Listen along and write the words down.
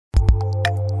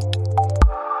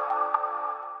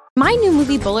My new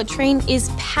movie Bullet Train is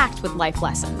packed with life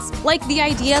lessons, like the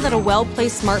idea that a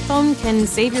well-placed smartphone can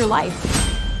save your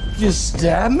life. You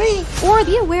stab me? Or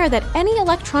be aware that any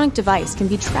electronic device can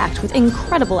be tracked with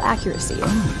incredible accuracy.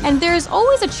 And there's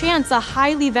always a chance a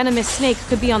highly venomous snake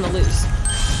could be on the loose.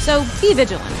 So be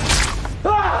vigilant.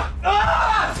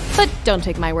 But don't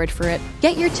take my word for it.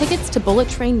 Get your tickets to Bullet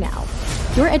Train now.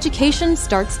 Your education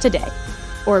starts today.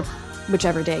 Or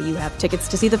whichever day you have tickets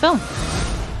to see the film.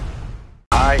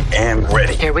 I am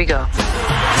ready. Here we go.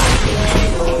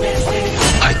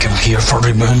 I come here for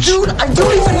revenge. Dude, I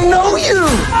don't even know you!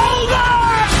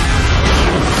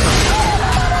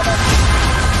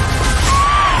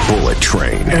 Bullet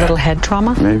Train. A little head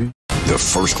trauma? Maybe. The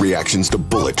first reactions to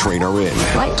Bullet Train are in.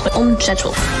 Right, but on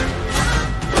schedule.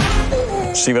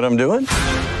 See what I'm doing?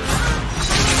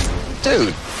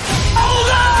 Dude.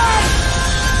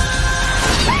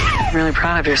 I'm really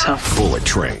proud of yourself. Bullet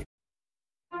Train.